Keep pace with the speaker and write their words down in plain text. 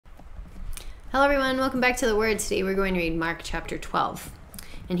Hello everyone, welcome back to the Word. Today we're going to read Mark chapter 12.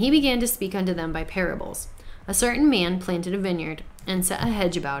 And he began to speak unto them by parables. A certain man planted a vineyard, and set a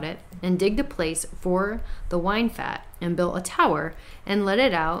hedge about it, and digged a place for the wine fat, and built a tower, and let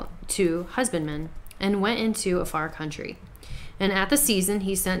it out to husbandmen, and went into a far country. And at the season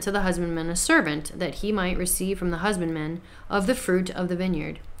he sent to the husbandman a servant, that he might receive from the husbandmen of the fruit of the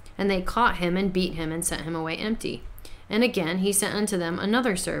vineyard. And they caught him, and beat him, and sent him away empty. And again he sent unto them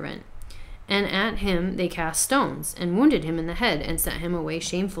another servant. And at him they cast stones, and wounded him in the head, and sent him away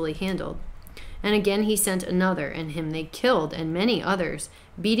shamefully handled. And again he sent another, and him they killed, and many others,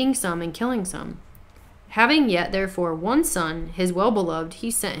 beating some and killing some. Having yet therefore one son, his well-beloved, he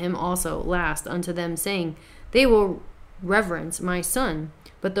sent him also last unto them, saying, They will reverence my son.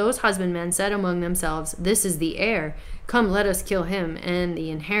 But those husbandmen said among themselves, This is the heir. Come, let us kill him, and the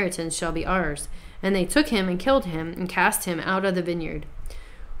inheritance shall be ours. And they took him and killed him, and cast him out of the vineyard.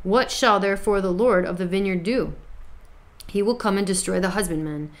 What shall therefore the Lord of the vineyard do? He will come and destroy the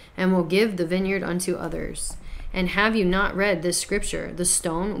husbandmen, and will give the vineyard unto others. And have you not read this scripture? The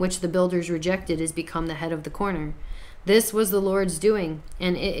stone which the builders rejected is become the head of the corner. This was the Lord's doing,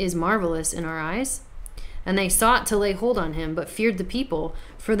 and it is marvelous in our eyes. And they sought to lay hold on him, but feared the people,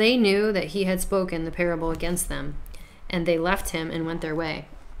 for they knew that he had spoken the parable against them. And they left him and went their way.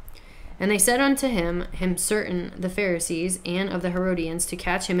 And they said unto him certain the Pharisees and of the Herodians to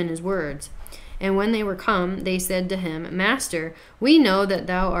catch him in his words. And when they were come, they said to him, Master, we know that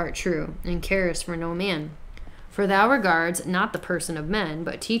thou art true, and carest for no man. For thou regards not the person of men,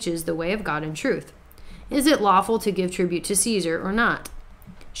 but teaches the way of God in truth. Is it lawful to give tribute to Caesar or not?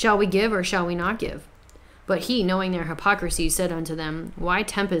 Shall we give or shall we not give? But he, knowing their hypocrisy, said unto them, Why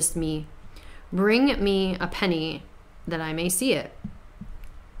temptest me? Bring me a penny, that I may see it.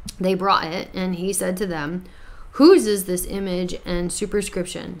 They brought it, and he said to them, Whose is this image and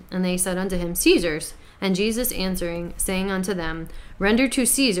superscription? And they said unto him, Caesar's. And Jesus answering, saying unto them, Render to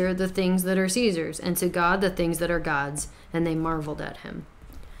Caesar the things that are Caesar's, and to God the things that are God's. And they marveled at him.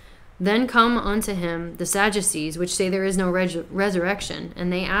 Then come unto him the Sadducees, which say there is no resurrection.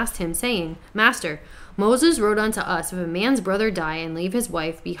 And they asked him, saying, Master, Moses wrote unto us, if a man's brother die and leave his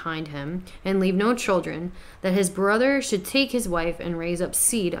wife behind him, and leave no children, that his brother should take his wife and raise up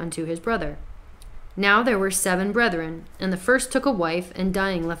seed unto his brother. Now there were 7 brethren, and the first took a wife, and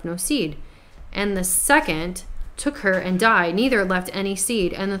dying left no seed. And the second took her and died, neither left any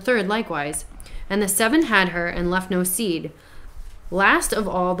seed, and the third likewise. And the 7 had her, and left no seed. Last of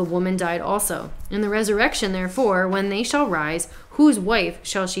all the woman died also. In the resurrection, therefore, when they shall rise, whose wife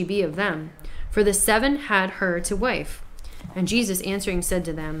shall she be of them? For the 7 had her to wife. And Jesus answering said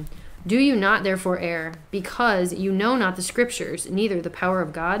to them, Do you not therefore err, because you know not the Scriptures, neither the power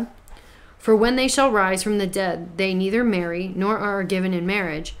of God? For when they shall rise from the dead, they neither marry, nor are given in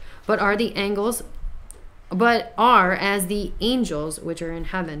marriage, but are as the angels which are in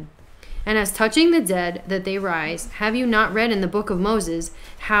heaven. And as touching the dead that they rise, have you not read in the book of Moses,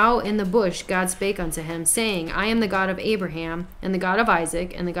 how in the bush God spake unto him, saying, I am the God of Abraham, and the God of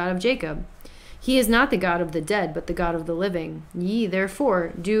Isaac, and the God of Jacob? He is not the God of the dead, but the God of the living. Ye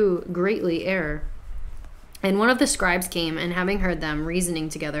therefore do greatly err. And one of the scribes came, and having heard them reasoning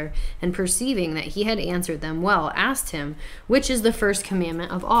together, and perceiving that he had answered them well, asked him, Which is the first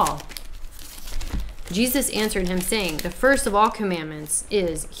commandment of all? Jesus answered him, saying, The first of all commandments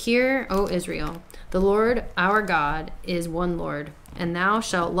is, Hear, O Israel, the Lord our God is one Lord. And thou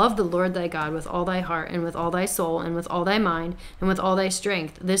shalt love the Lord thy God with all thy heart, and with all thy soul, and with all thy mind, and with all thy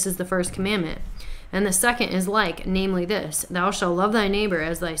strength. This is the first commandment. And the second is like, namely this, Thou shalt love thy neighbor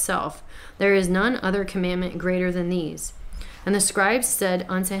as thyself. There is none other commandment greater than these. And the scribes said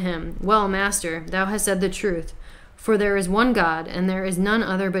unto him, Well, Master, thou hast said the truth. For there is one God, and there is none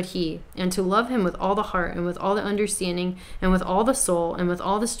other but he. And to love him with all the heart, and with all the understanding, and with all the soul, and with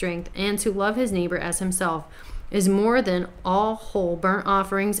all the strength, and to love his neighbor as himself, is more than all whole burnt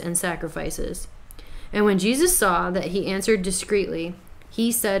offerings and sacrifices. And when Jesus saw that he answered discreetly,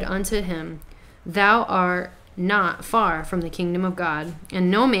 he said unto him, Thou art not far from the kingdom of God.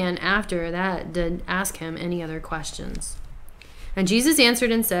 And no man after that did ask him any other questions. And Jesus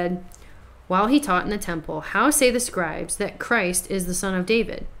answered and said, while he taught in the temple, How say the scribes that Christ is the son of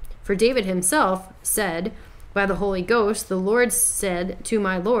David? For David himself said, By the Holy Ghost, the Lord said to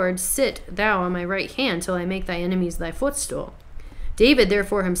my Lord, Sit thou on my right hand till I make thy enemies thy footstool. David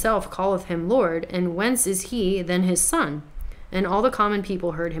therefore himself calleth him Lord, and whence is he then his son? And all the common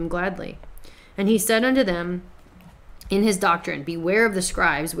people heard him gladly. And he said unto them, in his doctrine. Beware of the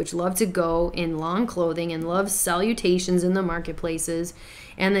scribes, which love to go in long clothing and love salutations in the marketplaces,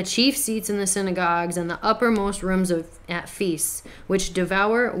 and the chief seats in the synagogues, and the uppermost rooms at feasts, which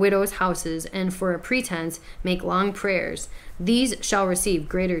devour widows' houses, and for a pretense make long prayers. These shall receive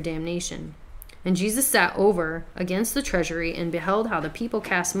greater damnation. And Jesus sat over against the treasury, and beheld how the people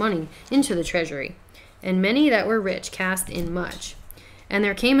cast money into the treasury. And many that were rich cast in much. And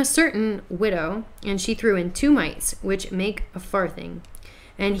there came a certain widow, and she threw in 2 mites, which make a farthing.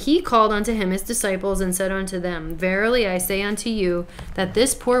 And he called unto him his disciples, and said unto them, Verily I say unto you, that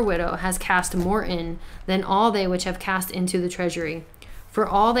this poor widow has cast more in than all they which have cast into the treasury. For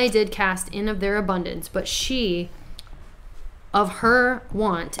all they did cast in of their abundance, but she of her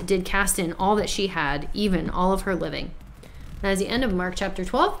want did cast in all that she had, even all of her living. That is the end of Mark chapter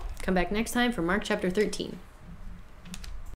 12. Come back next time for Mark chapter 13.